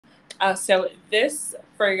So this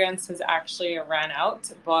fragrance has actually run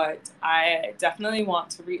out, but I definitely want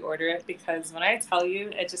to reorder it because when I tell you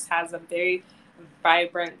it just has a very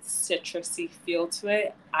vibrant citrusy feel to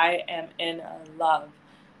it, I am in love.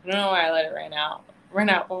 I don't know why I let it run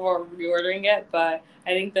out before reordering it, but I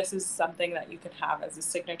think this is something that you could have as a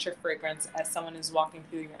signature fragrance as someone is walking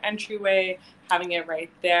through your entryway, having it right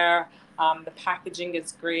there. The packaging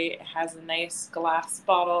is great. It has a nice glass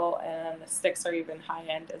bottle, and the sticks are even high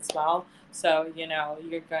end as well. So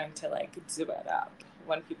you're going to like do it up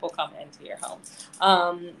when people come into your home.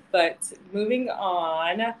 But moving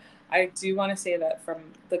on, I do want to say that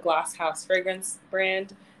from the Glass House fragrance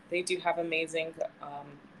brand, they do have amazing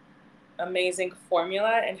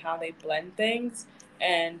formula and how they blend things,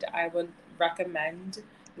 and I would recommend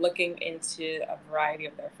looking into a variety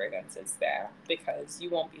of their fragrances there because you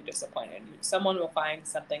won't be disappointed. Someone will find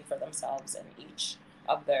something for themselves in each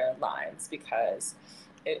of their lines because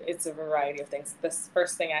it's a variety of things. This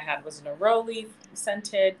first thing I had was an neroli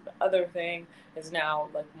scented. The other thing is now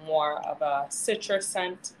like more of a citrus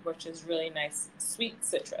scent, which is really nice, sweet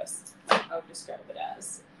citrus. I would describe it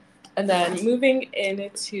as. And then moving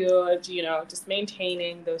into, just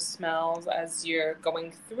maintaining those smells as you're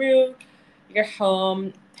going through your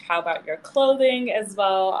home. How about your clothing as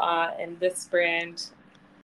well? And this brand